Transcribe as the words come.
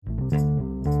What's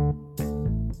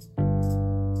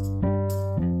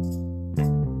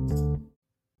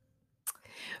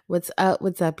up?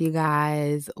 What's up, you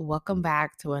guys? Welcome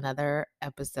back to another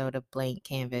episode of Blank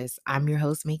Canvas. I'm your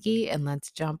host, Mickey, and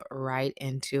let's jump right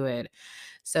into it.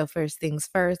 So, first things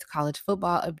first, college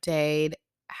football update.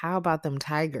 How about them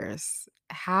Tigers?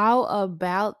 How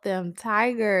about them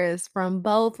Tigers from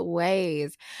both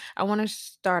ways? I want to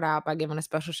start out by giving a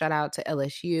special shout out to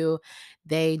LSU.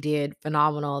 They did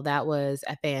phenomenal. That was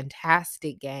a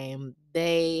fantastic game.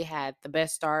 They had the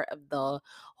best start of the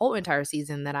whole entire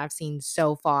season that I've seen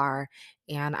so far.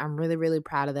 And I'm really, really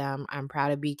proud of them. I'm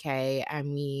proud of BK. I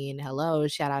mean, hello,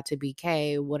 shout out to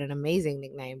BK. What an amazing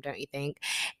nickname, don't you think?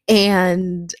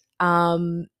 And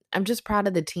I'm just proud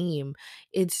of the team.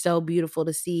 It's so beautiful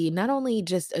to see not only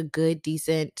just a good,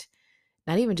 decent,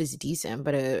 not even just decent,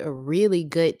 but a really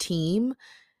good team,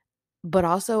 but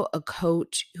also a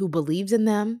coach who believes in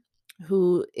them,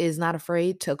 who is not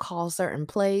afraid to call certain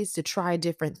plays, to try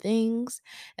different things.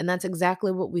 And that's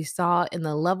exactly what we saw in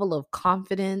the level of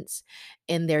confidence,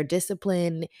 in their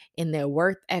discipline, in their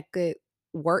work ethic,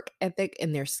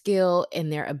 in their skill, in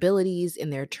their abilities, in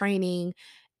their training,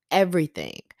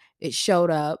 everything. It showed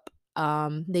up.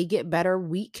 They get better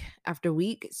week after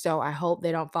week. So I hope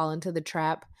they don't fall into the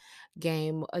trap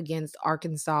game against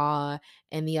Arkansas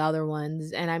and the other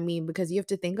ones. And I mean, because you have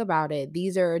to think about it,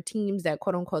 these are teams that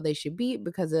quote unquote they should beat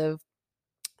because of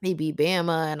they beat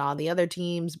Bama and all the other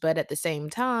teams. But at the same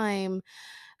time,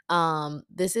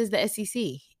 this is the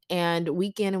SEC. And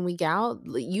week in and week out,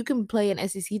 you can play an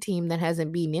SEC team that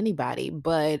hasn't beaten anybody,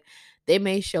 but they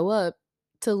may show up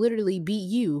to literally beat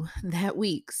you that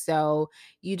week. So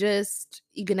you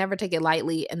can never take it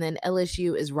lightly. And then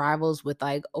LSU is rivals with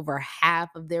like over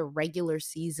half of their regular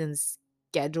season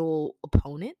schedule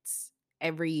opponents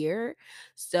every year.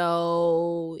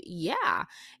 So yeah,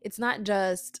 it's not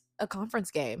just a conference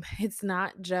game. It's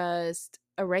not just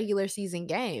a regular season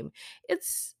game.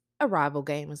 It's a rival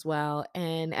game as well.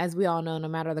 And as we all know, no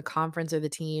matter the conference or the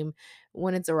team,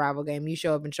 when it's a rival game, you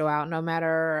show up and show out no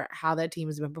matter how that team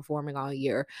has been performing all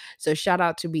year. So shout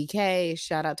out to BK,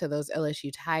 shout out to those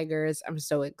LSU Tigers. I'm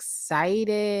so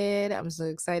excited. I'm so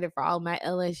excited for all my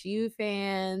LSU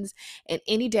fans. And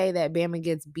any day that Bama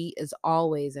gets beat is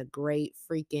always a great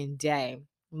freaking day.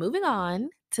 Moving on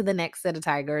to the next set of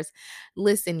Tigers.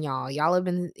 Listen, y'all have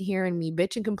been hearing me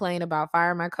bitch and complain about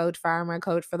fire my coach for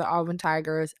the Auburn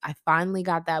Tigers. I finally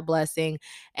got that blessing.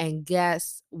 And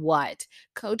guess what?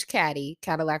 Coach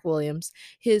Cadillac Williams,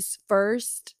 his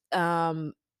first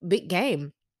big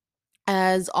game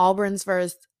as Auburn's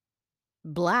first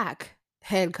black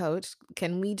head coach.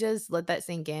 Can we just let that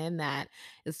sink in that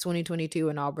it's 2022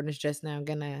 and Auburn is just now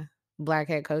gonna black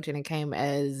head coach and it came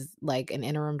as like an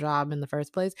interim job in the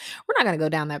first place? We're not gonna go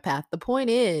down that path. The point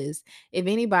is, if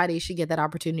anybody should get that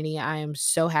opportunity, I am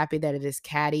so happy that it is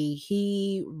Caddy.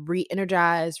 He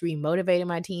re-energized, re-motivated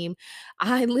my team.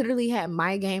 I literally had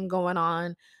my game going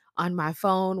on my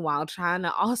phone while trying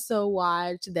to also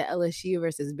watch the LSU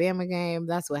versus Bama game.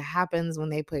 That's what happens when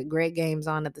they put great games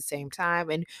on at the same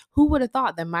time. And who would have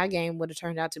thought that my game would have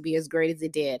turned out to be as great as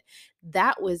it did?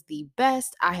 That was the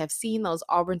best I have seen those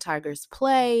Auburn Tigers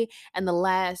play in the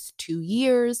last 2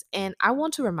 years. And I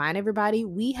want to remind everybody,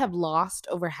 we have lost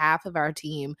over half of our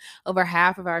team, over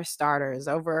half of our starters,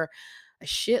 over a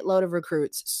shitload of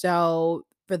recruits. So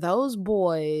for those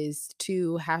boys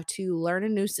to have to learn a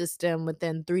new system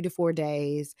within 3 to 4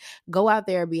 days, go out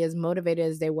there, be as motivated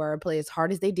as they were, play as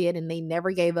hard as they did, and they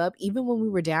never gave up, even when we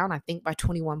were down, I think by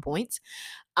 21 points.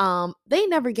 They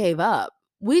never gave up.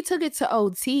 We took it to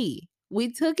OT.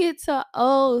 We took it to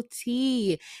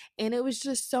OT, and it was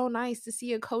just so nice to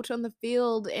see a coach on the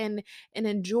field and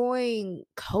enjoying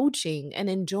coaching and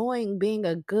enjoying being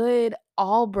a good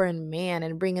Auburn man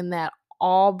and bringing that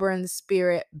Auburn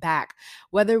spirit back.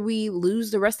 Whether we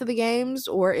lose the rest of the games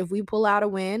or if we pull out a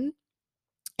win,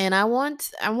 and I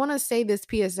want to say this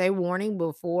PSA warning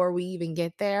before we even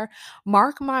get there.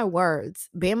 Mark my words,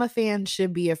 Bama fans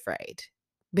should be afraid.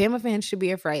 Bama fans should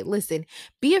be afraid. Listen,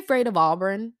 be afraid of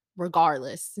Auburn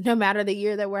regardless, no matter the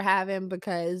year that we're having,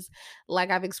 because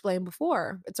like I've explained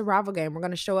before, it's a rival game. We're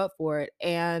going to show up for it.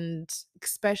 And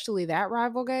especially that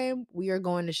rival game, we are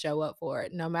going to show up for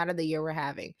it no matter the year we're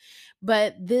having.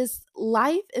 But this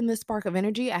life and this spark of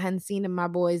energy I hadn't seen in my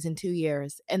boys in 2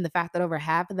 years. And the fact that over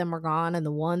half of them are gone and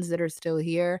the ones that are still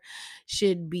here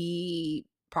should be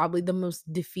probably the most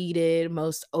defeated,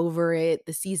 most over it.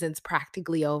 The season's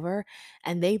practically over.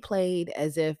 And they played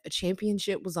as if a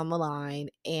championship was on the line.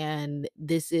 And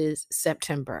this is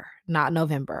September, not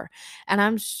November. And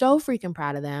I'm so freaking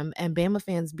proud of them. And Bama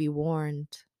fans, be warned.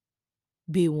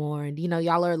 be warned.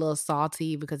 Y'all are a little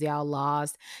salty because y'all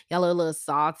lost. Y'all are a little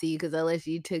salty because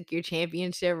LSU took your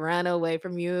championship run away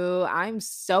from you. I'm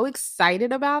so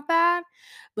excited about that.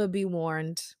 But be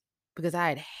warned because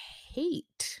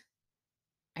hate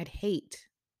I'd hate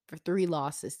for 3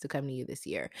 losses to come to you this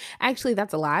year. Actually,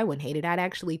 that's a lie. I wouldn't hate it. I'd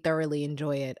actually thoroughly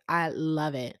enjoy it. I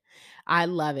love it. I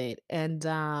love it.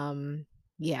 And,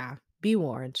 yeah, be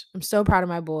warned. I'm so proud of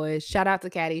my boys. Shout out to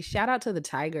Caddy. Shout out to the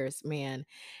Tigers, man.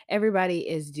 Everybody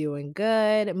is doing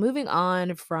good. Moving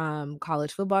on from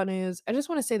college football news, I just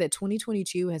want to say that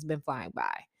 2022 has been flying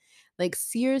by. Like,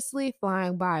 seriously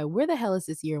flying by. Where the hell is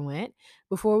this year went?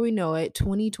 Before we know it,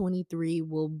 2023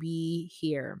 will be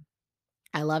here.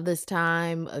 I love this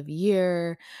time of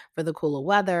year for the cooler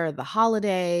weather, the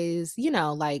holidays,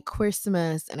 like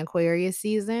Christmas and Aquarius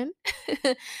season.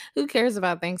 Who cares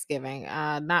about Thanksgiving?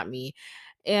 Not me.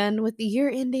 And with the year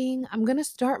ending, I'm going to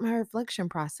start my reflection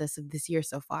process of this year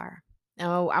so far.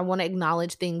 Now, I want to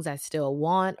acknowledge things I still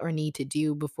want or need to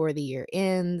do before the year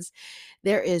ends.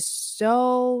 There is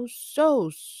so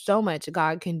much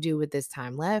God can do with this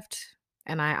time left.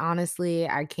 And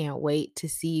I can't wait to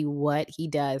see what he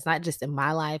does, not just in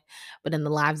my life, but in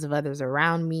the lives of others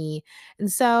around me. And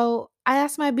so I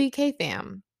asked my BK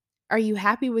fam, are you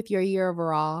happy with your year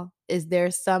overall? Is there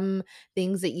some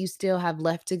things that you still have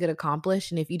left to get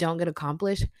accomplished? And if you don't get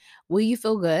accomplished, will you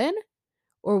feel good?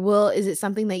 Or is it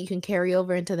something that you can carry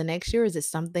over into the next year? Is it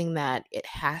something that it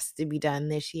has to be done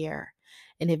this year?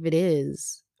 And if it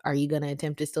is, are you going to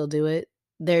attempt to still do it?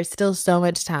 There's still so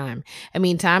much time. I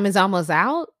mean, time is almost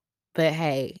out, but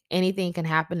hey, anything can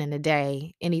happen in a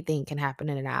day, anything can happen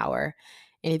in an hour,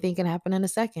 anything can happen in a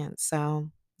second.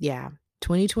 So, yeah,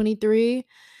 2023,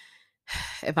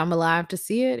 if I'm alive to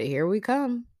see it, here we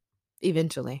come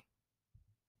eventually.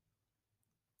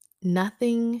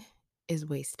 Nothing is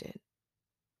wasted,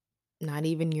 not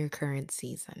even your current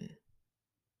season.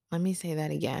 Let me say that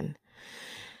again.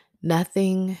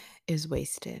 Nothing is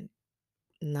wasted,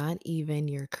 not even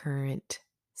your current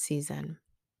season.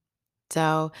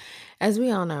 So, as we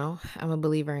all know, I'm a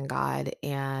believer in God.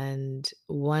 And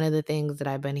one of the things that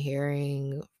I've been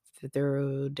hearing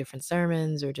through different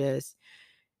sermons or just,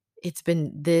 it's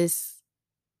been this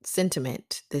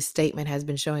sentiment, this statement has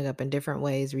been showing up in different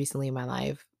ways recently in my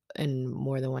life in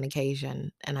more than one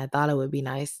occasion. And I thought it would be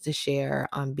nice to share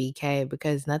on BK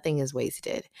because nothing is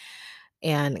wasted.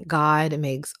 And God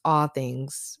makes all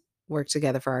things work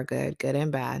together for our good, good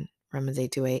and bad. Romans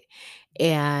 8:28.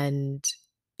 And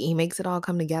he makes it all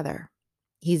come together.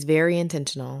 He's very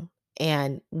intentional.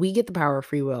 And we get the power of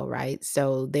free will, right?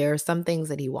 So there are some things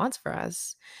that he wants for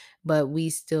us, but we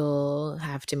still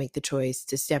have to make the choice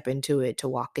to step into it, to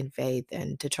walk in faith,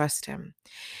 and to trust him.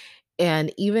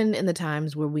 And even in the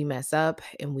times where we mess up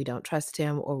and we don't trust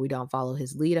him or we don't follow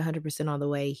his lead 100% all the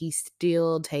way, he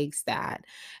still takes that,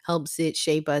 helps it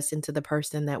shape us into the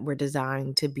person that we're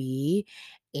designed to be.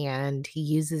 And he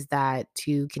uses that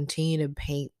to continue to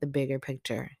paint the bigger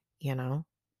picture,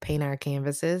 paint our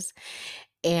canvases.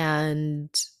 And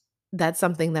that's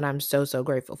something that I'm so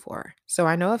grateful for. So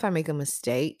I know if I make a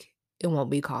mistake, it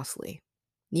won't be costly.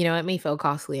 It may feel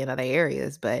costly in other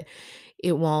areas, but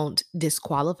it won't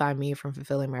disqualify me from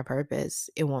fulfilling my purpose.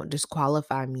 It won't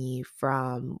disqualify me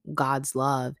from God's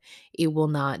love. It will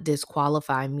not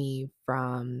disqualify me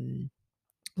from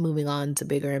moving on to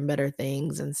bigger and better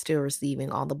things and still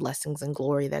receiving all the blessings and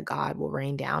glory that God will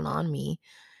rain down on me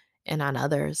and on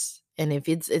others. And if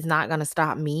it's not going to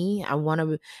stop me, I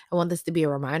want this to be a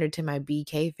reminder to my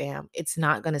BK fam. It's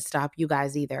not going to stop you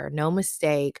guys either. No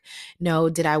mistake. No,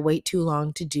 did I wait too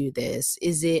long to do this?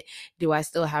 Do I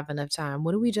still have enough time?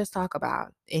 What did we just talk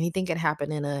about? Anything can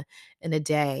happen in a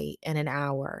day, in an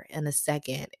hour, in a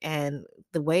second. And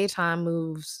the way time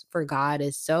moves for God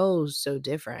is so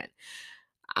different.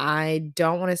 I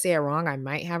don't want to say it wrong. I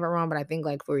might have it wrong, but I think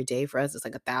like for a day for us, it's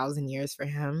like 1,000 years for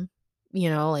him.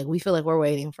 Like we feel like we're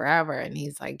waiting forever. And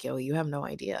he's like, yo, you have no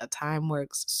idea. Time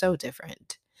works so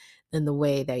different than the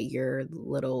way that your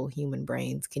little human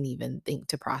brains can even think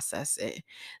to process it.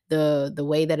 The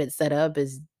way that it's set up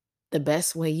is the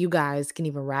best way you guys can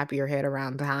even wrap your head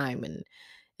around time and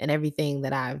everything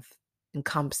that I've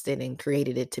encompassed it and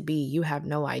created it to be. You have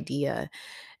no idea.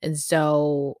 And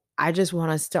so I just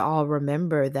want us to all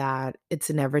remember that it's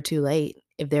never too late.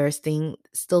 If there's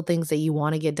still things that you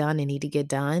want to get done and need to get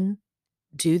done,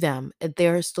 do them. If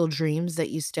there are still dreams that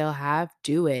you still have,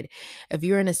 do it. If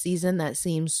you're in a season that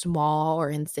seems small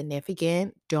or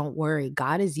insignificant, don't worry.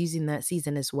 God is using that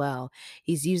season as well.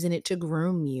 He's using it to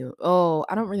groom you. Oh,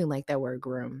 I don't really like that word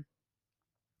groom.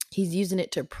 He's using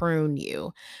it to prune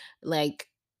you. Like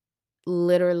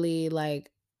literally like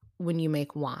when you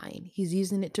make wine. He's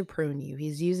using it to prune you.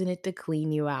 He's using it to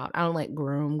clean you out. I don't like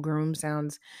groom. Groom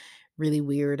sounds really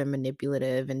weird and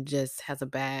manipulative and just has a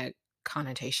bad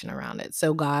connotation around it.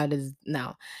 So God is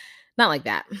no, not like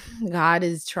that. God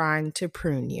is trying to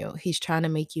prune you. He's trying to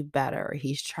make you better.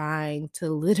 He's trying to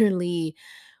literally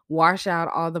wash out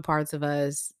all the parts of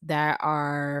us that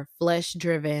are flesh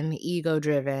driven, ego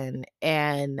driven,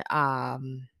 and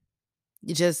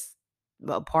just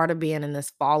a part of being in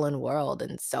this fallen world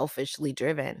and selfishly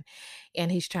driven.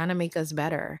 And he's trying to make us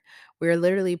better. We're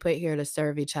literally put here to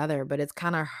serve each other, but it's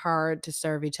kind of hard to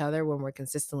serve each other when we're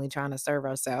consistently trying to serve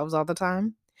ourselves all the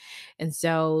time. And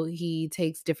so he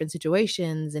takes different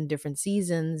situations and different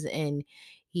seasons and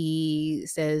he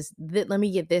says, Let me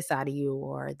get this out of you,"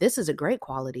 or "This is a great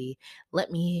quality.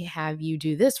 Let me have you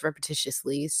do this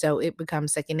repetitiously so it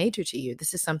becomes second nature to you.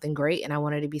 This is something great and I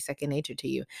want it to be second nature to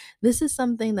you. This is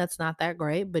something that's not that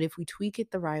great, but if we tweak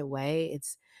it the right way,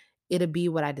 it'll be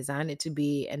what I designed it to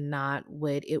be and not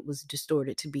what it was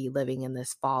distorted to be living in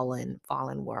this fallen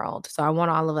world. So I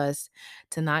want all of us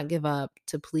to not give up,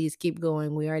 to please keep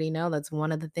going. We already know that's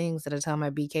one of the things that I tell my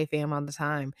BK fam all the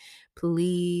time.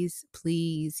 Please,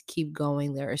 please keep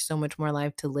going. There is so much more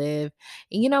life to live.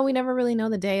 And we never really know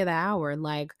the day or the hour.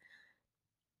 Like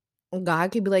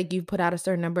God could be like, you've put out a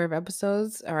certain number of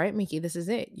episodes. All right, Mickey, this is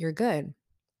it. You're good.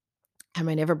 I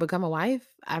may never become a wife.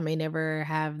 I may never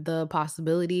have the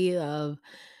possibility of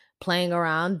playing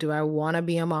around. Do I want to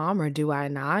be a mom or do I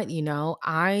not?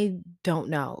 I don't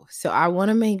know. So I want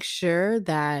to make sure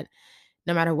that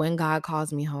no matter when God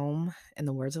calls me home, in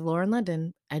the words of Lauren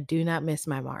London, I do not miss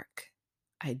my mark.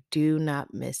 I do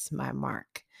not miss my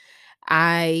mark.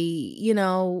 I,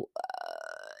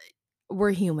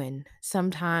 we're human.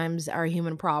 Sometimes our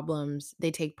human problems,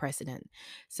 they take precedent.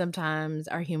 Sometimes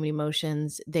our human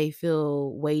emotions, they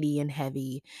feel weighty and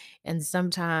heavy. And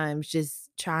sometimes just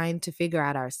trying to figure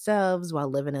out ourselves while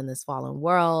living in this fallen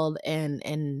world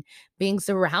and being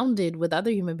surrounded with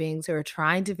other human beings who are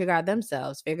trying to figure out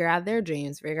themselves, figure out their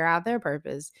dreams, figure out their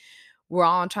purpose. We're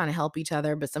all trying to help each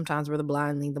other, but sometimes we're the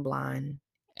blind lead the blind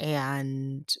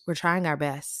and we're trying our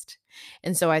best.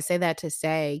 And so I say that to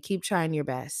say, keep trying your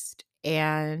best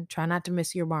and try not to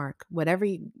miss your mark. Whatever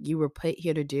you were put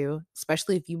here to do,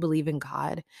 especially if you believe in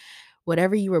God,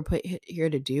 whatever you were put here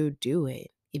to do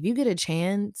it. If you get a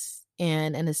chance,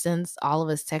 and in a sense, all of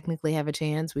us technically have a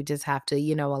chance, we just have to,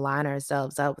 align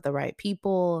ourselves up with the right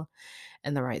people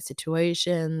and the right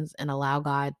situations and allow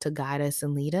God to guide us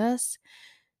and lead us.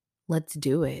 Let's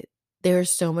do it.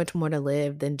 There's so much more to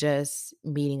live than just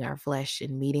meeting our flesh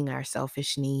and meeting our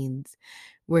selfish needs.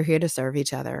 We're here to serve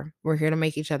each other. We're here to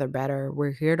make each other better.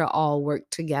 We're here to all work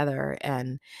together.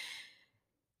 And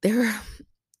there,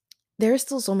 there are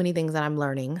still so many things that I'm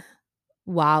learning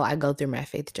while I go through my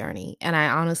faith journey. And I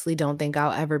honestly don't think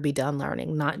I'll ever be done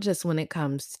learning, not just when it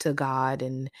comes to God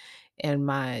and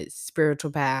my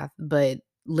spiritual path, but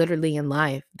literally in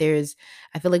life. I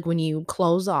feel like when you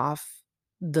close off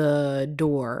the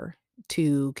door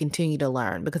to continue to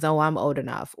learn because I'm old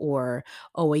enough, or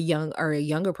a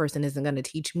younger person isn't going to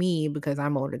teach me because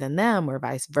I'm older than them, or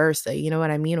vice versa. You know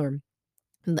what I mean? Or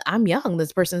I'm young,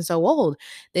 this person's so old.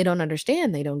 They don't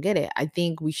understand, they don't get it. I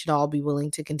think we should all be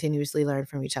willing to continuously learn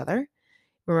from each other.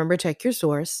 Remember, check your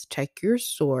source,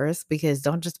 because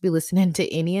don't just be listening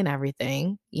to any and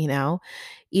everything,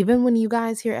 Even when you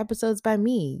guys hear episodes by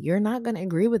me, you're not going to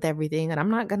agree with everything and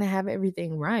I'm not going to have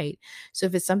everything right. So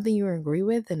if it's something you agree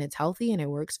with and it's healthy and it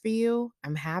works for you,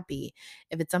 I'm happy.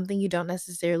 If it's something you don't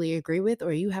necessarily agree with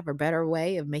or you have a better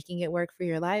way of making it work for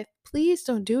your life, please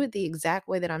don't do it the exact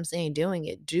way that I'm saying doing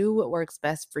it. Do what works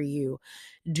best for you.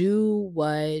 Do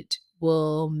what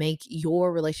will make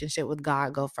your relationship with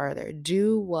God go further.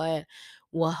 Do what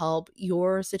will help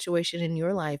your situation in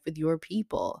your life with your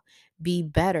people be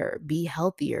better, be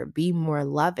healthier, be more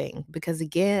loving. Because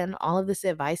again, all of this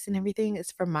advice and everything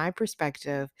is from my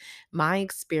perspective, my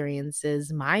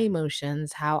experiences, my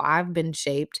emotions, how I've been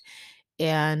shaped.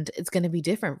 And it's going to be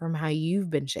different from how you've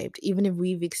been shaped. Even if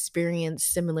we've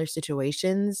experienced similar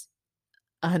situations,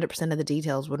 100% of the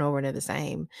details were nowhere near the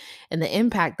same. And the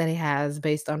impact that it has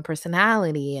based on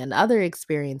personality and other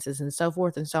experiences and so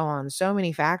forth and so on, so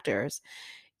many factors,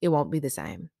 it won't be the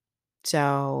same.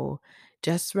 So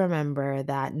just remember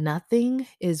that nothing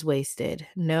is wasted,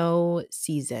 no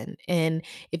season. And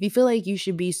if you feel like you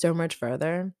should be so much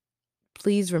further,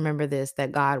 please remember this,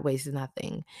 that God wastes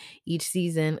nothing. Each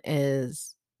season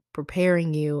is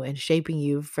preparing you and shaping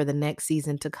you for the next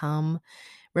season to come.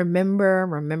 Remember,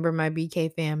 my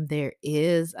BK fam, there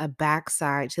is a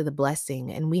backside to the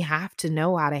blessing, and we have to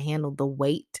know how to handle the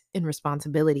weight and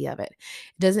responsibility of it.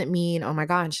 It doesn't mean, oh my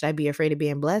God, should I be afraid of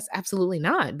being blessed? Absolutely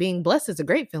not. Being blessed is a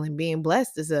great feeling. Being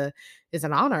blessed is an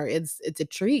honor. It's a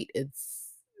treat.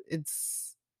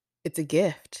 It's it's a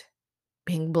gift.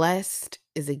 Being blessed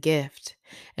is a gift.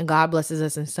 And God blesses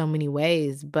us in so many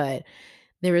ways, but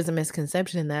there is a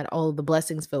misconception that, oh, the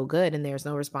blessings feel good and there's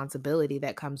no responsibility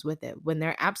that comes with it, when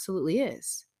there absolutely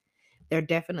is. There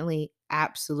definitely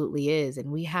absolutely is.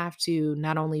 And we have to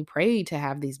not only pray to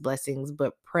have these blessings,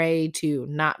 but pray to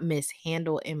not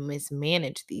mishandle and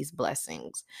mismanage these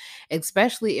blessings,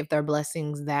 especially if they're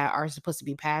blessings that are supposed to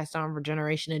be passed on for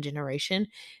generation to generation.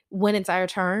 When it's our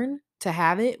turn to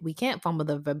have it, we can't fumble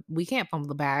the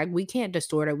bag, we can't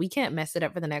distort it, we can't mess it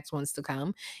up for the next ones to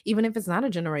come. Even if it's not a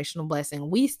generational blessing,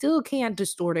 we still can't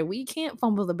distort it, we can't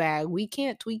fumble the bag, we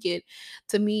can't tweak it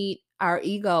to meet our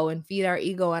ego and feed our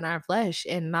ego and our flesh,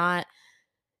 and not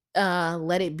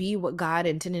let it be what God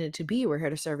intended it to be. We're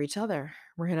here to serve each other.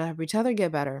 We're here to help each other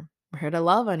get better. We're here to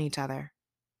love on each other.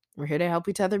 We're here to help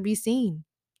each other be seen.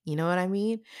 You know what I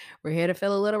mean? We're here to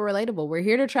feel a little relatable. We're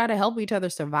here to try to help each other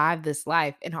survive this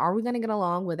life. And are we going to get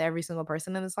along with every single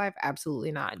person in this life?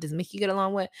 Absolutely not. Does Mickey get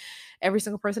along with every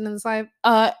single person in this life?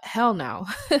 Hell no.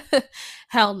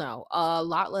 Hell no. A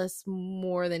lot less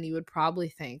more than you would probably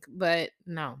think. But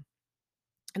no,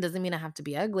 it doesn't mean I have to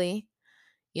be ugly.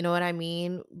 You know what I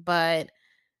mean? But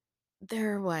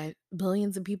there are what,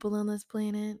 billions of people on this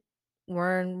planet?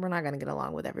 We're not gonna get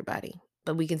along with everybody.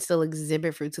 But we can still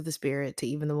exhibit fruits of the spirit to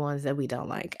even the ones that we don't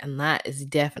like. And that is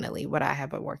definitely what I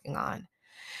have been working on.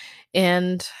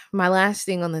 And my last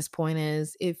thing on this point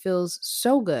is, it feels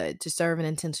so good to serve an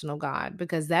intentional God,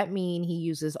 because that means he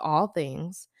uses all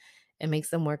things and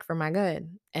makes them work for my good.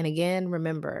 And again,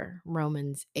 remember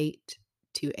Romans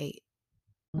 8:28.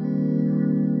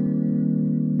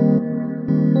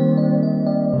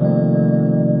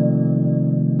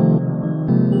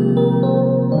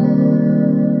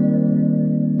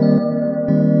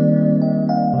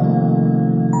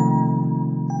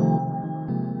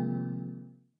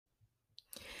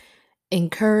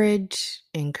 Encourage,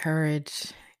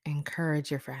 encourage,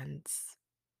 encourage your friends.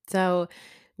 So,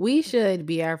 we should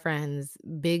be our friends'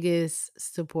 biggest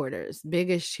supporters,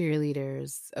 biggest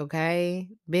cheerleaders, okay?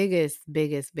 Biggest.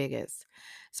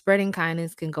 Spreading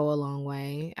kindness can go a long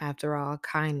way. After all,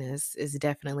 kindness is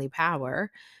definitely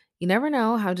power. You never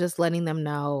know how just letting them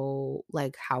know,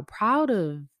 like, how proud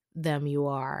of them you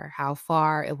are, how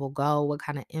far it will go, what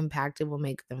kind of impact it will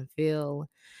make them feel.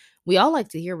 We all like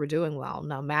to hear we're doing well,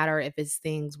 no matter if it's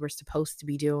things we're supposed to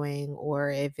be doing, or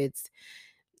if it's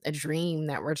a dream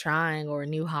that we're trying, or a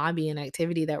new hobby and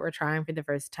activity that we're trying for the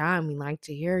first time. We like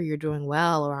to hear you're doing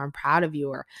well, or I'm proud of you,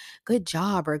 or good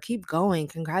job, or keep going,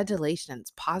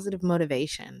 congratulations, positive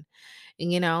motivation.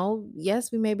 And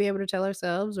yes, we may be able to tell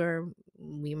ourselves, or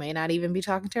we may not even be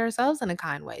talking to ourselves in a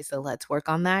kind way. So let's work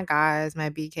on that, guys, my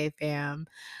BK fam.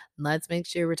 Let's make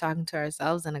sure we're talking to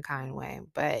ourselves in a kind way.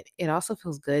 But it also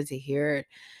feels good to hear it,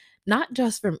 not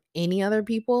just from any other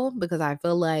people, because I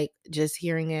feel like just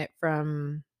hearing it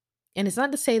from, and it's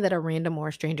not to say that a random or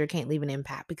a stranger can't leave an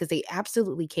impact, because they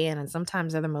absolutely can. And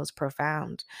sometimes they're the most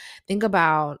profound. Think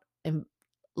about,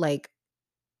 like,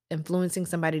 influencing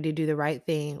somebody to do the right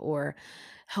thing, or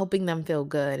helping them feel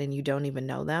good, and you don't even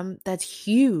know them. That's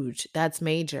huge. That's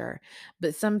major.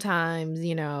 But sometimes,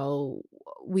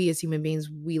 we as human beings,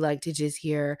 we like to just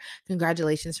hear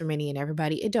congratulations from any and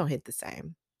everybody. It don't hit the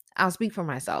same. I'll speak for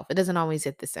myself. It doesn't always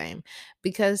hit the same,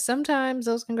 because sometimes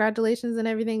those congratulations and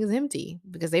everything is empty,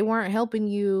 because they weren't helping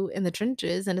you in the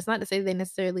trenches. And it's not to say they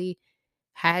necessarily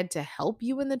had to help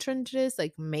you in the trenches,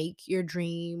 like make your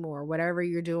dream or whatever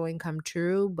you're doing come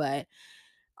true, but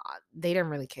they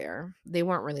didn't really care. They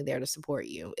weren't really there to support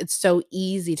you. It's so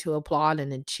easy to applaud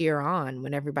and to cheer on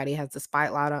when everybody has the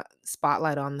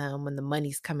spotlight on them, when the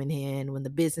money's coming in, when the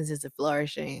businesses are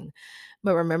flourishing.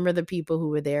 But remember the people who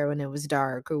were there when it was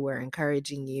dark, who were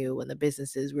encouraging you when the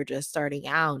businesses were just starting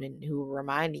out, and who were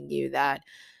reminding you that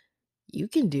you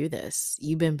can do this.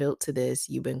 You've been built to this.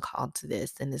 You've been called to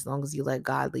this. And as long as you let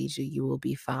God lead you, you will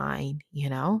be fine.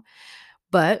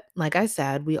 But like I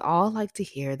said, we all like to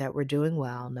hear that we're doing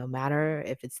well, no matter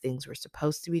if it's things we're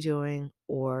supposed to be doing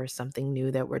or something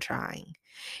new that we're trying.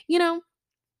 You know,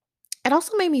 it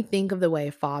also made me think of the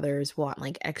way fathers want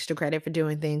like extra credit for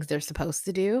doing things they're supposed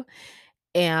to do.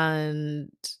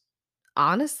 And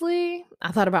honestly,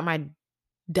 I thought about my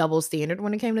double standard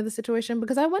when it came to the situation,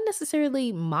 because I wouldn't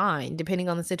necessarily mind, depending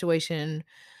on the situation,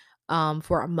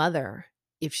 for a mother,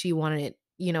 if she wanted,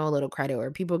 a little credit,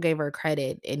 or people gave her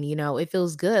credit, and it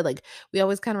feels good. Like, we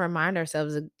always kind of remind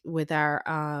ourselves with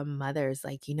our mothers,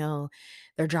 like,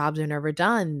 their jobs are never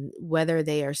done, whether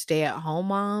they are stay-at-home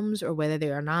moms or whether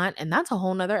they are not. And that's a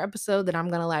whole nother episode that I'm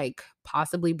gonna like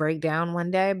possibly break down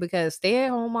one day, because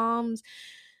stay-at-home moms,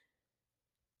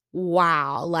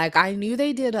 wow, like, I knew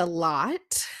they did a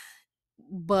lot,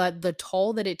 but the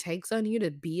toll that it takes on you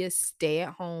to be a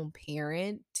stay-at-home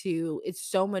parent, to it's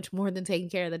so much more than taking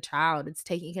care of the child. It's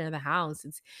taking care of the house,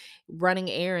 it's running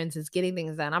errands, it's getting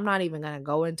things done. I'm not even gonna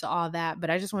go into all that, but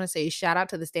I just wanna say shout out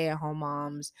to the stay-at-home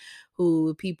moms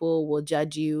who people will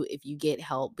judge you if you get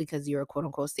help because you're a quote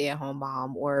unquote stay-at-home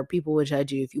mom, or people will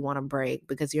judge you if you want a break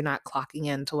because you're not clocking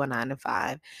into a 9 to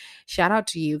 5. Shout out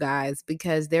to you guys,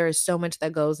 because there is so much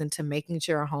that goes into making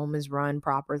sure a home is run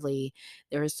properly.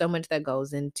 There is so much that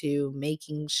goes into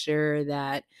making sure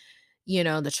that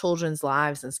the children's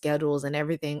lives and schedules and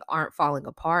everything aren't falling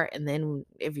apart. And then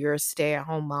if you're a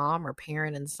stay-at-home mom or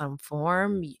parent in some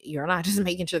form, you're not just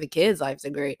making sure the kids' lives are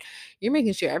great. You're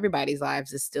making sure everybody's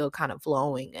lives is still kind of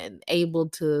flowing and able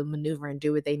to maneuver and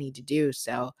do what they need to do.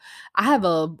 So I have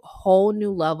a whole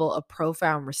new level of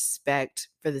profound respect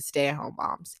for the stay-at-home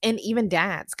moms and even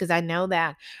dads, because I know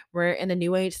that we're in a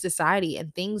new age society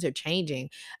and things are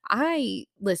changing. I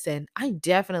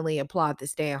definitely applaud the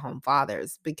stay-at-home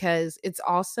fathers, because it's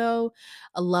also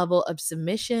a level of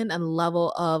submission and a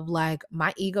level of like,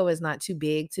 my ego is not too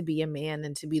big to be a man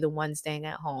and to be the one staying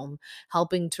at home,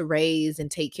 helping to raise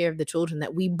and take care of the children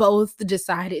that we both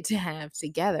decided to have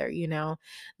together.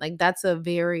 Like, that's a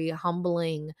very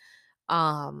humbling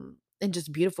and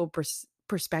just beautiful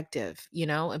perspective,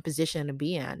 and position to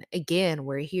be in. Again,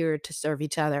 we're here to serve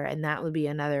each other, and that would be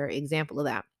another example of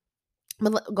that.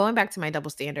 But going back to my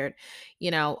double standard,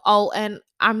 oh, and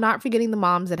I'm not forgetting the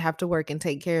moms that have to work and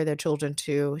take care of their children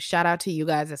too. Shout out to you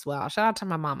guys as well. Shout out to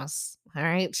my mamas. All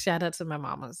right. Shout out to my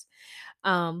mamas.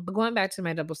 But going back to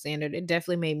my double standard, it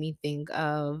definitely made me think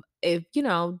of, if,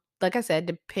 like I said,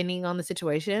 depending on the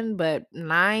situation, but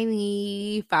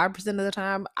 95% of the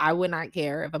time, I would not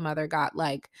care if a mother got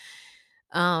like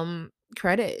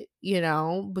credit,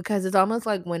 because it's almost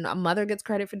like when a mother gets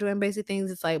credit for doing basic things,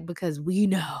 it's like, because we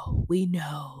know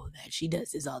that she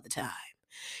does this all the time.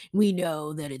 We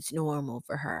know that it's normal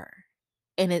for her.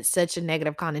 And it's such a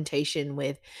negative connotation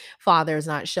with fathers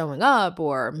not showing up,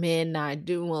 or men not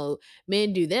doing, well,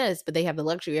 men do this, but they have the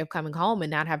luxury of coming home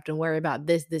and not have to worry about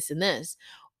this, this, and this.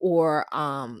 Or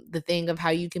the thing of how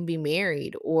you can be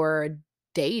married or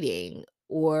dating,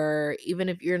 or even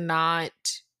if you're not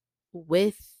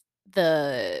with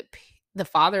the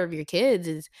father of your kids,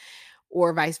 is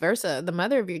or vice versa, the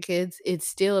mother of your kids, it's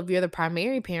still, if you're the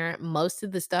primary parent, most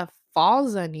of the stuff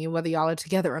falls on you, whether y'all are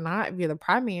together or not, if you're the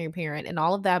primary parent. And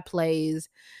all of that plays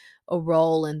a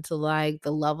role into like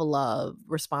the level of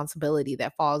responsibility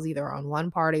that falls either on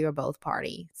one party or both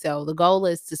party. So the goal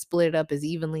is to split it up as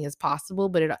evenly as possible,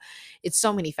 but it's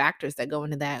so many factors that go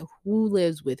into that. Who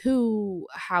lives with who?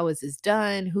 How is this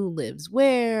done? Who lives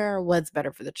where? What's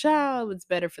better for the child? What's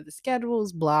better for the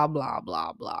schedules? Blah blah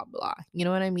blah blah blah. You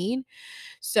know what I mean?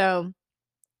 So,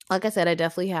 like I said, I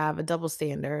definitely have a double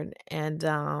standard, and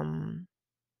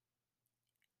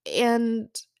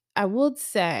I would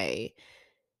say,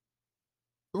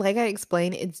 like I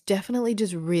explained, it's definitely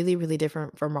just really, really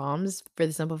different for moms, for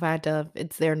the simple fact of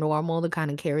it's their normal to kind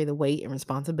of carry the weight and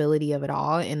responsibility of it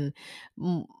all. And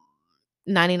mm,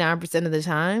 99% of the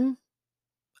time,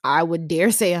 I would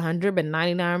dare say 100, but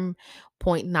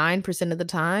 99.9% of the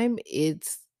time,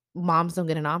 it's moms don't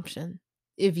get an option.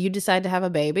 If you decide to have a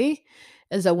baby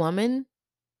as a woman,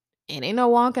 it ain't no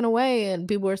walking away, and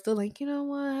people are still like, "You know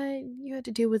what? You have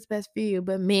to do what's best for you."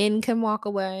 But men can walk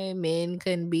away, men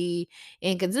can be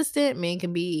inconsistent, men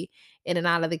can be in and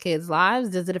out of the kids' lives.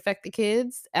 Does it affect the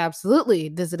kids? Absolutely.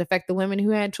 Does it affect the women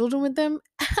who had children with them?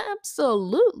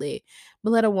 Absolutely. But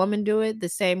let a woman do it, the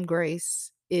same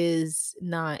grace is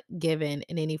not given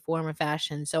in any form or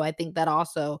fashion. So I think that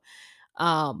also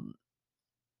um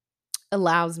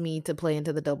allows me to play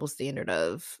into the double standard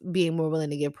of being more willing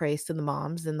to give praise to the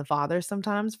moms than the fathers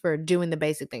sometimes for doing the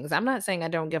basic things. I'm not saying I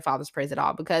don't give fathers praise at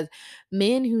all, because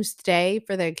men who stay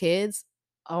for their kids,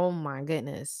 oh my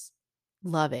goodness,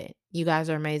 love it. You guys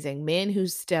are amazing. Men who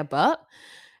step up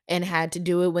and had to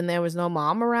do it when there was no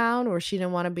mom around or she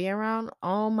didn't want to be around,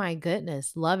 oh my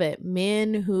goodness, love it.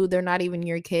 Men who they're not even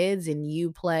your kids and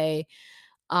you play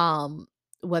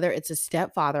whether it's a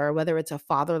stepfather or whether it's a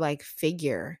father like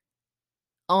figure,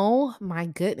 oh my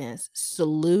goodness.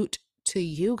 Salute to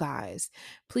you guys.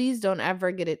 Please don't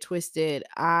ever get it twisted.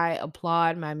 I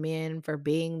applaud my men for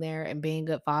being there and being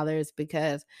good fathers,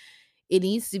 because it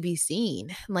needs to be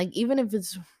seen. Like, even if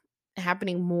it's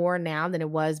happening more now than it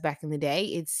was back in the day.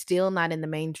 It's still not in the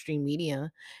mainstream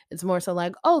media. It's more so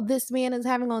like, oh, this man is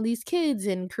having all these kids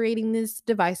and creating this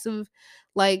divisive,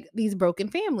 like these broken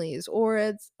families. Or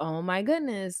it's, oh my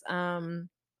goodness,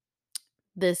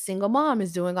 this single mom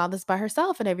is doing all this by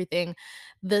herself and everything.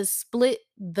 The split,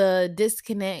 the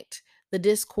disconnect, the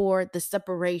discord, the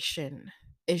separation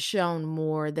is shown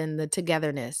more than the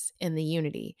togetherness and the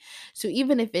unity. So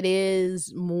even if it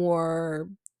is more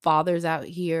fathers out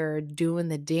here doing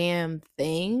the damn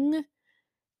thing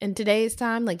in today's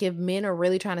time, like if men are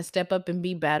really trying to step up and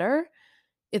be better,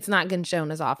 it's not getting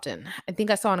shown as often. I think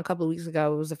I saw in a couple of weeks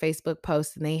ago, it was a Facebook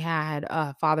post and they had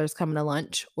fathers coming to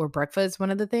lunch or breakfast,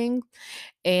 one of the things.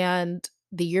 And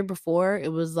the year before,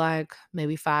 it was like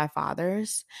maybe 5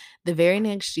 fathers. The very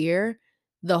next year,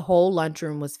 the whole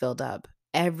lunchroom was filled up.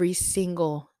 Every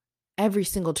single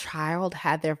child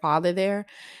had their father there,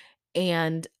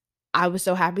 and I was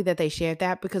so happy that they shared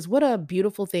that because what a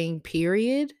beautiful thing,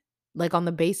 period. Like on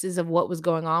the basis of what was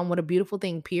going on, what a beautiful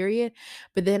thing, period.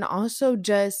 But then also,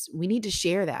 just we need to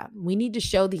share that. We need to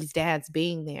show these dads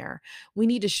being there. We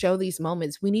need to show these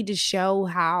moments. We need to show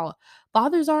how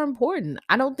fathers are important.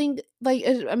 I don't think like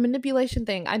a manipulation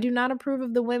thing. I do not approve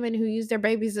of the women who use their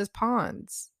babies as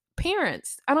pawns.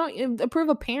 Parents. I don't approve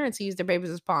of parents who use their babies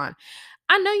as pawn.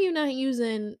 I know you're not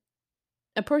using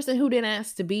a person who didn't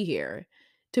ask to be here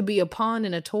to be a pawn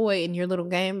and a toy in your little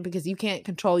game because you can't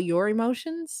control your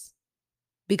emotions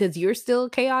because you're still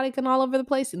chaotic and all over the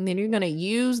place, and then you're going to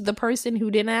use the person who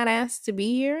did not ask to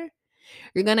be here.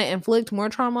 You're going to inflict more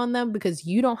trauma on them because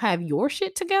you don't have your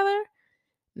shit together.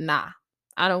 Nah,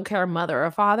 I don't care, mother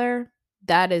or father.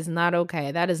 That is not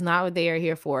okay. That is not what they are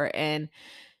here for. And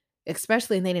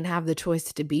especially if they didn't have the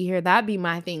choice to be here. That'd be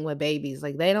my thing with babies.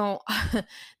 Like they don't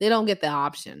they don't get the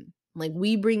option. Like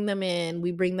we bring them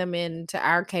into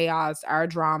our chaos, our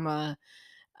drama.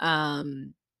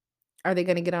 Um, are they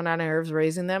gonna get on our nerves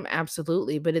raising them?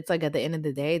 Absolutely. But it's like at the end of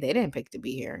the day, they didn't pick to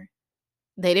be here.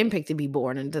 They didn't pick to be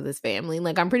born into this family.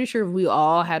 Like I'm pretty sure if we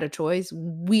all had a choice,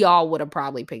 we all would have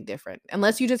probably picked different.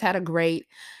 Unless you just had a great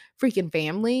freaking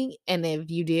family. And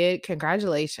if you did,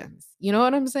 congratulations. You know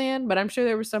what I'm saying? But I'm sure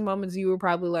there were some moments you were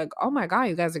probably like, oh my God,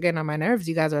 you guys are getting on my nerves.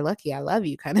 You guys are lucky. I love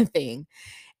you, kind of thing.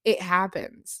 It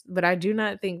happens. But I do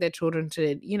not think that children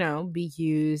should, be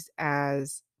used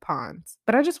as pawns.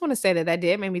 But I just want to say that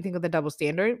did make me think of the double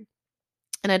standard.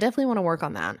 And I definitely want to work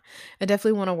on that. I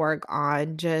definitely want to work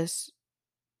on just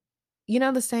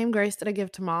the same grace that I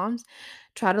give to moms,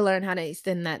 try to learn how to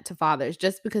extend that to fathers.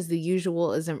 Just because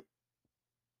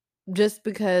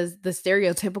the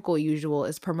stereotypical usual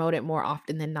is promoted more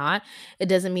often than not, it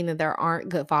doesn't mean that there aren't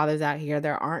good fathers out here.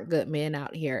 There aren't good men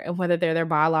out here. And whether they're their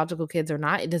biological kids or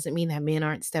not, it doesn't mean that men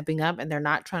aren't stepping up and they're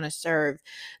not trying to serve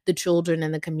the children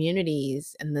and the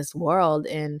communities in this world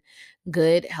in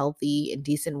good, healthy, and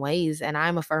decent ways. And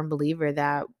I'm a firm believer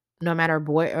that no matter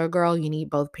boy or girl, you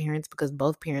need both parents because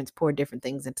both parents pour different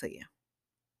things into you.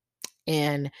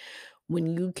 And when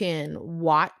you can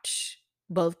watch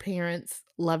both parents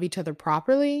love each other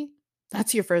properly,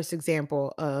 that's your first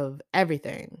example of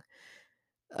everything,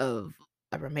 of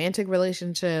a romantic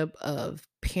relationship, of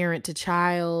parent to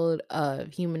child,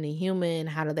 of human to human.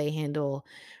 How do they handle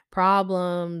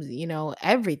problems?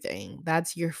 Everything.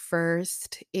 That's your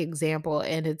first example.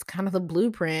 And it's kind of the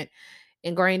blueprint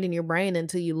ingrained in your brain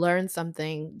until you learn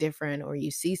something different or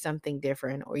you see something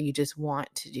different or you just want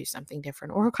to do something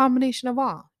different or a combination of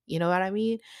all. You know what I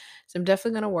mean? So I'm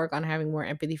definitely going to work on having more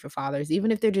empathy for fathers,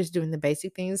 even if they're just doing the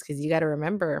basic things, because you got to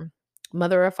remember,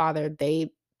 mother or father,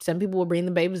 some people will bring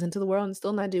the babies into the world and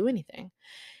still not do anything.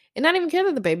 And not even care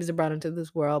that the babies are brought into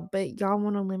this world, but y'all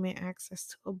want to limit access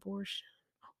to abortion.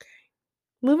 Okay.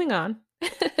 Moving on.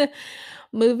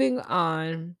 Moving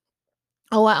on.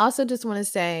 Oh, I also just want to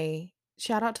say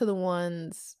shout out to the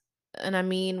ones, and I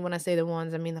mean, when I say the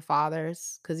ones, I mean the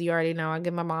fathers, because you already know I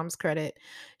give my moms credit.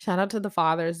 Shout out to the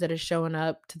fathers that are showing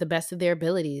up to the best of their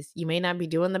abilities. You may not be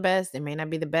doing the best, it may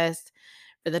not be the best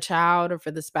for the child or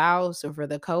for the spouse or for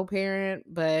the co-parent,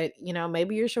 but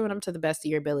maybe you're showing up to the best of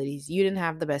your abilities. You didn't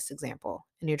have the best example,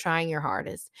 and you're trying your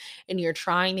hardest, and you're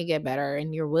trying to get better,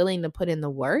 and you're willing to put in the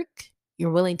work.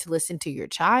 You're willing to listen to your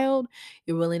child.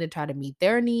 You're willing to try to meet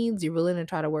their needs. You're willing to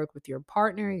try to work with your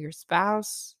partner, your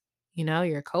spouse,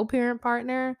 your co-parent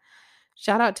partner.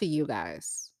 Shout out to you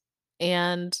guys.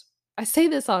 And I say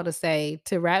this all to say,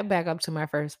 to wrap back up to my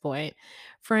first point,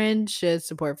 friends should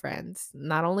support friends,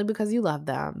 not only because you love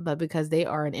them, but because they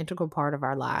are an integral part of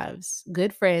our lives.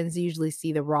 Good friends usually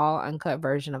see the raw, uncut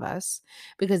version of us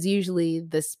because usually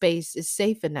the space is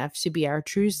safe enough to be our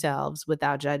true selves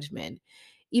without judgment.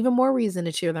 Even more reason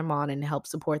to cheer them on and help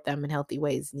support them in healthy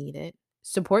ways needed.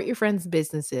 Support your friends'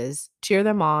 businesses, cheer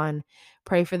them on,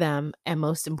 pray for them, and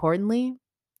most importantly,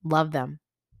 love them.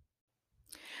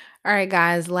 All right,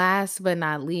 guys, last but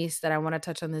not least, that I want to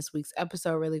touch on this week's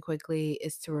episode really quickly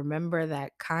is to remember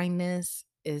that kindness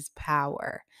is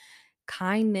power.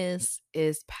 Kindness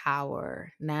is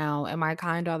power. Now, am I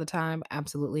kind all the time?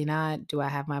 Absolutely not. Do I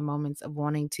have my moments of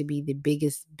wanting to be the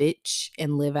biggest bitch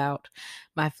and live out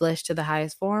my flesh to the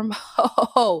highest form?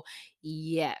 Oh,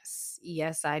 yes.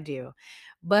 Yes, I do.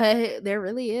 But there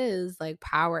really is like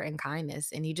power and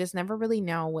kindness, and you just never really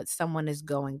know what someone is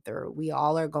going through. We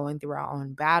all are going through our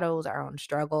own battles, our own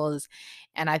struggles.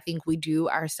 And I think we do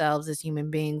ourselves as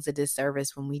human beings a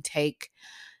disservice when we take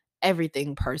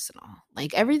everything personal.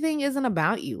 Like everything isn't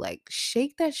about you. Like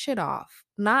shake that shit off.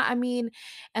 Not I mean,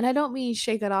 and I don't mean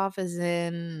shake it off as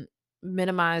in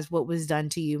minimize what was done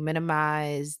to you,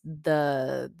 minimize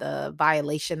the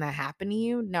violation that happened to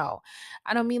you. No.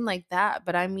 I don't mean like that,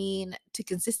 but I mean to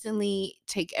consistently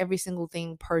take every single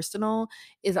thing personal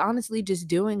is honestly just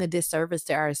doing a disservice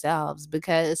to ourselves,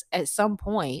 because at some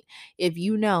point, if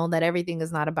you know that everything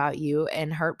is not about you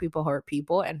and hurt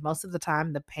people, and most of the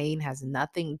time the pain has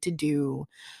nothing to do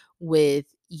with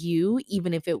you,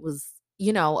 even if it was,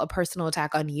 a personal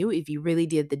attack on you, if you really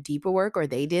did the deeper work or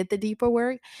they did the deeper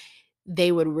work,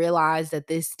 they would realize that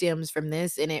this stems from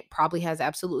this and it probably has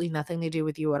absolutely nothing to do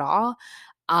with you at all.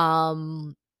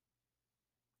 Um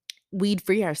we'd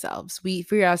free ourselves. We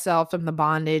free ourselves from the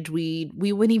bondage. We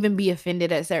wouldn't even be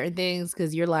offended at certain things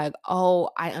because you're like,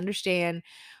 oh, I understand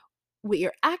what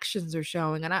your actions are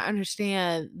showing, and I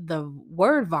understand the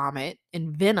word vomit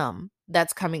and venom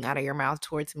that's coming out of your mouth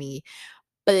towards me.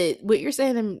 But what you're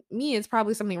saying to me is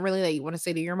probably something really that you want to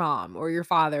say to your mom or your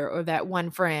father or that one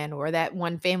friend or that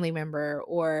one family member,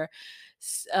 or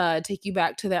take you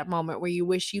back to that moment where you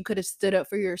wish you could have stood up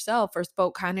for yourself or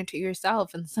spoke kinder to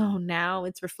yourself. And so now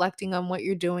it's reflecting on what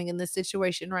you're doing in this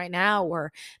situation right now.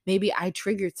 Or maybe I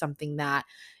triggered something that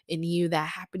in you that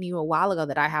happened to you a while ago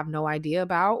that I have no idea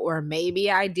about. Or maybe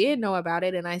I did know about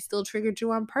it and I still triggered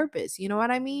you on purpose. You know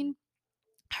what I mean?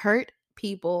 Hurt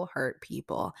people.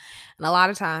 And a lot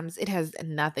of times it has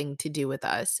nothing to do with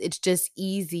us. It's just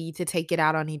easy to take it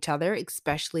out on each other,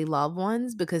 especially loved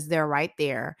ones, because they're right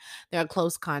there. They're a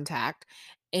close contact.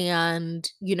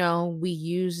 And we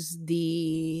use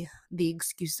the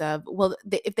excuse of, well,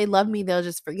 if they love me, they'll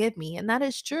just forgive me. And that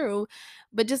is true.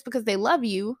 But just because they love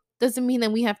you doesn't mean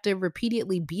that we have to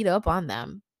repeatedly beat up on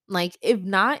them. Like if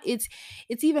not, it's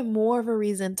even more of a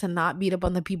reason to not beat up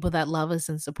on the people that love us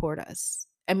and support us.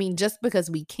 I mean, just because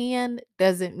we can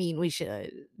doesn't mean we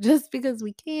should. Just because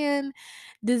we can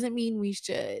doesn't mean we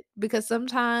should. Because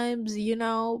sometimes,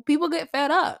 people get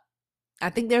fed up. I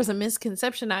think there's a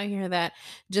misconception out here that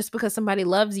just because somebody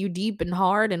loves you deep and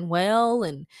hard and well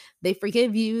and they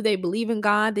forgive you, they believe in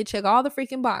God, they check all the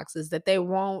freaking boxes, that they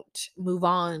won't move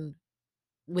on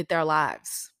with their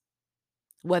lives,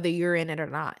 whether you're in it or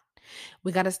not.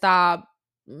 We got to stop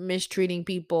mistreating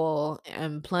people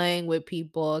and playing with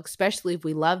people, especially if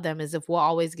we love them, as if we'll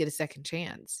always get a second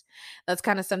chance. That's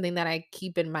kind of something that I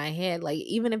keep in my head. Like,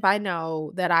 even if I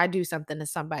know that I do something to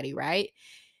somebody, right?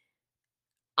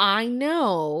 I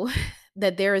know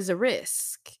that there is a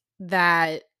risk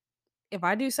that if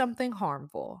I do something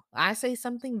harmful, I say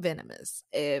something venomous,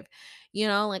 if,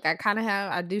 like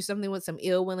I do something with some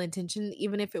ill will intention,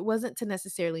 even if it wasn't to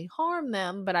necessarily harm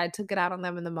them, but I took it out on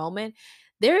them in the moment,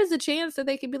 there is a chance that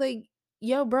they could be like,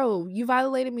 yo, bro, you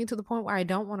violated me to the point where I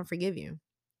don't want to forgive you.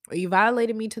 Or you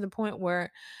violated me to the point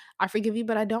where I forgive you,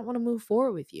 but I don't want to move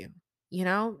forward with you.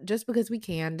 Just because we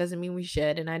can doesn't mean we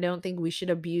should. And I don't think we should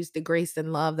abuse the grace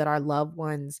and love that our loved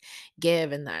ones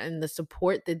give, and the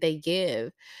support that they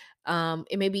give.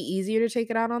 It may be easier to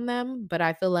take it out on them, but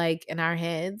I feel like in our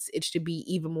heads it should be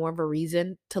even more of a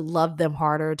reason to love them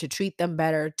harder, to treat them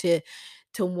better, to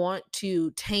want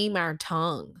to tame our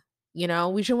tongue.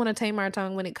 We should want to tame our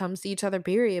tongue when it comes to each other,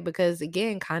 period, because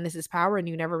again, kindness is power and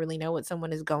you never really know what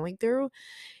someone is going through.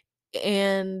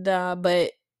 And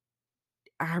but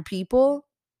our people,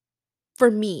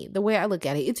 for me, the way I look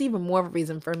at it, it's even more of a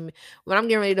reason for me when I'm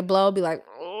getting ready to blow, be like,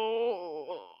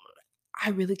 oh,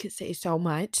 I really could say so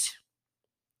much,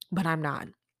 but I'm not.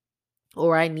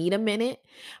 Or I need a minute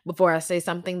before I say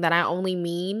something that I only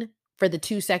mean for the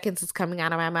 2 seconds it's coming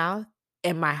out of my mouth,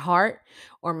 and my heart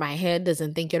or my head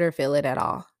doesn't think it or feel it at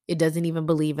all. It doesn't even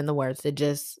believe in the words that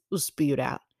just was spewed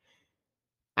out.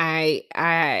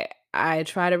 I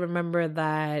try to remember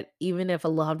that even if a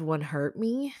loved one hurt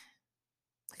me,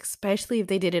 especially if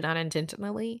they did it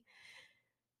unintentionally,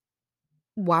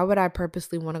 why would I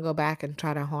purposely want to go back and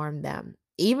try to harm them?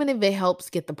 Even if it helps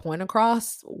get the point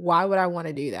across, why would I want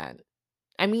to do that?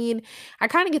 I mean, I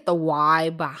kind of get the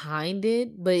why behind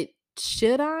it, but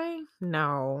should I?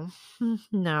 No.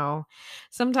 No.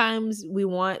 Sometimes we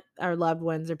want our loved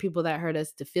ones or people that hurt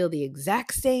us to feel the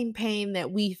exact same pain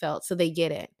that we felt so they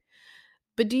get it.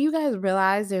 But do you guys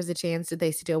realize there's a chance that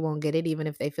they still won't get it even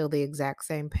if they feel the exact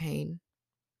same pain?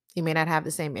 You may not have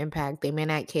the same impact. They may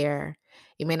not care.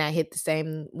 It may not hit the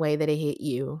same way that it hit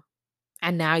you.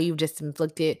 And now you've just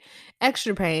inflicted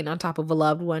extra pain on top of a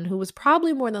loved one who was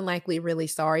probably more than likely really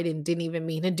sorry and didn't even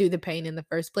mean to do the pain in the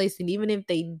first place. And even if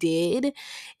they did,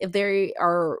 if they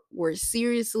were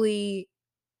seriously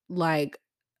like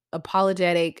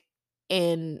apologetic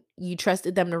and you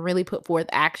trusted them to really put forth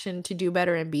action to do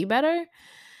better and be better,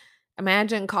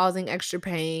 imagine causing extra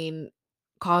pain,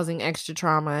 causing extra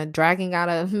trauma, dragging out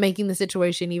of making the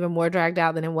situation even more dragged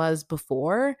out than it was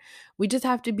before. We just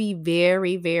have to be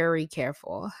very, very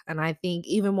careful. And I think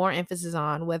even more emphasis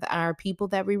on with our people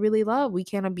that we really love. We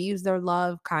can't abuse their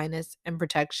love, kindness, and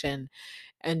protection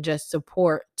and just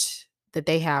support that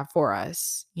they have for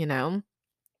us, you know?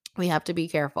 We have to be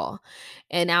careful.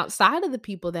 And outside of the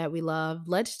people that we love,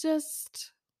 let's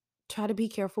just try to be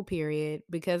careful, period.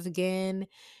 Because again,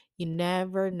 you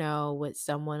never know what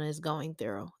someone is going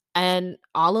through. And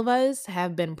all of us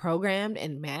have been programmed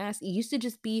en masse. It used to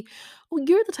just be, well,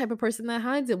 you're the type of person that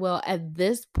hides it. Well, at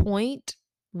this point,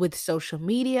 with social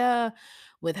media,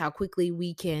 with how quickly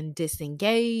we can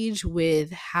disengage,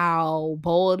 with how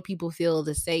bold people feel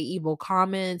to say evil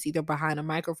comments, either behind a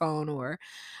microphone or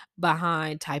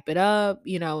behind type it up,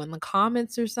 in the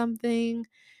comments or something,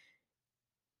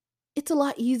 it's a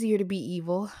lot easier to be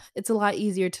evil. It's a lot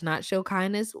easier to not show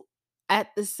kindness. At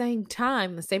the same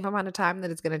time, the same amount of time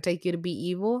that it's going to take you to be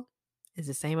evil is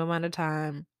the same amount of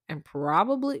time and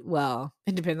probably, well,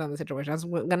 it depends on the situation. I was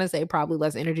going to say probably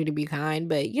less energy to be kind,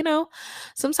 but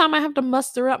sometimes I have to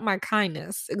muster up my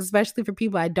kindness, especially for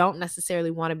people I don't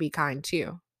necessarily want to be kind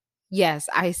to. Yes,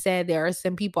 I said there are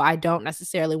some people I don't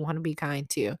necessarily want to be kind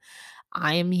to.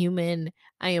 I am human.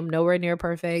 I am nowhere near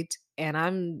perfect. And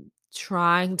I'm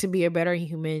trying to be a better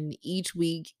human each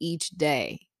week, each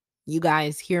day. You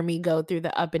guys hear me go through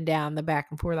the up and down, the back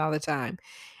and forth all the time.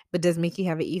 But does Mickey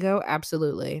have an ego?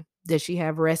 Absolutely. Does she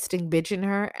have resting bitch in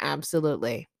her?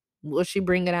 Absolutely. Will she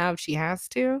bring it out if she has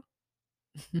to?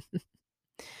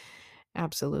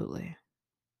 Absolutely.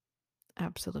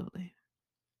 Absolutely.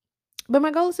 But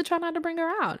my goal is to try not to bring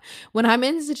her out. When I'm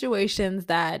in situations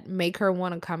that make her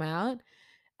want to come out,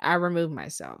 I remove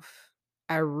myself.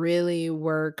 I really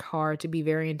work hard to be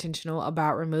very intentional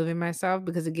about removing myself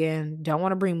because, again, don't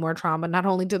want to bring more trauma, not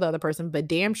only to the other person, but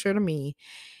damn sure to me.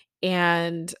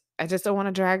 And I just don't want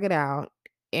to drag it out.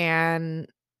 And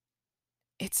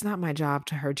it's not my job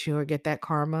to hurt you or get that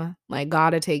karma. Like, God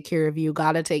to take care of you,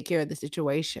 God to take care of the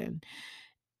situation.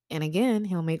 And again,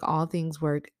 he'll make all things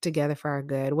work together for our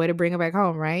good. Way to bring it back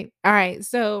home, right? All right.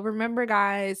 So remember,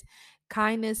 guys,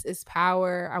 kindness is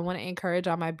power. I want to encourage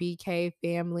all my BK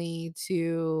family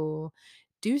to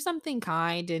do something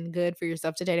kind and good for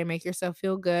yourself today to make yourself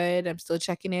feel good. I'm still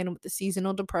checking in with the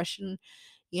seasonal depression,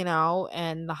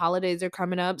 and the holidays are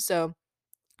coming up. So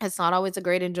it's not always a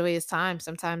great and joyous time.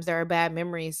 Sometimes there are bad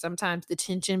memories. Sometimes the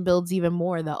tension builds even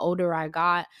more. The older I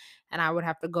got and I would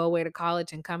have to go away to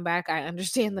college and come back, I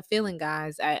understand the feeling,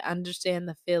 guys. I understand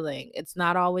the feeling. It's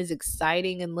not always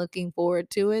exciting and looking forward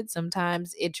to it.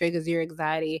 Sometimes it triggers your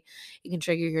anxiety. It can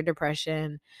trigger your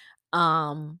depression. So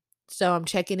I'm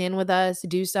checking in with us.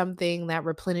 Do something that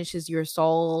replenishes your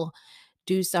soul.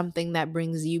 Do something that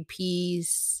brings you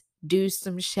peace. Do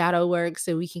some shadow work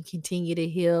so we can continue to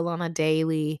heal on a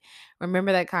daily.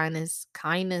 Remember that kindness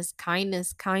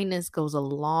goes a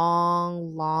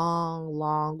long, long,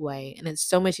 long way. And it's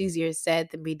so much easier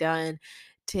said than be done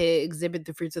to exhibit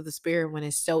the fruits of the spirit when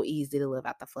it's so easy to live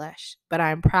out the flesh. But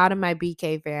I'm proud of my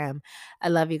BK fam. I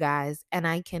love you guys. And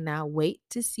I cannot wait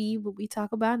to see what we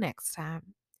talk about next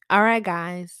time. All right,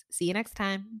 guys. See you next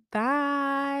time.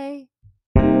 Bye.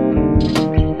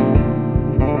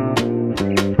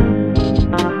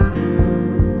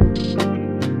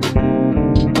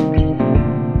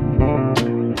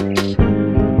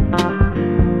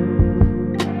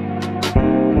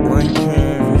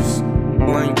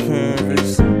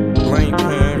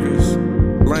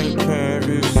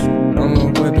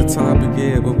 Topic,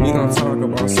 yeah, but we gon' talk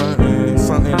about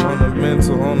something on the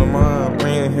mental, on the mind,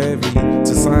 weighing heavy.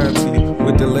 Society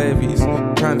with the levies,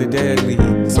 kinda deadly.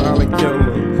 Silent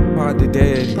killer, hard to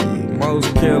daddy.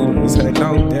 Most killers had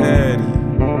no daddy.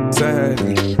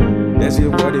 Sadly, that's just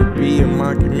what it be in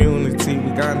my community.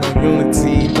 We got no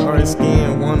unity. Dark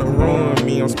skin wanna ruin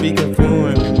me. I'm speaking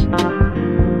fluently,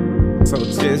 so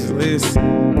just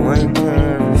listen. Blank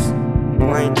canvas,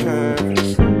 blank canvas.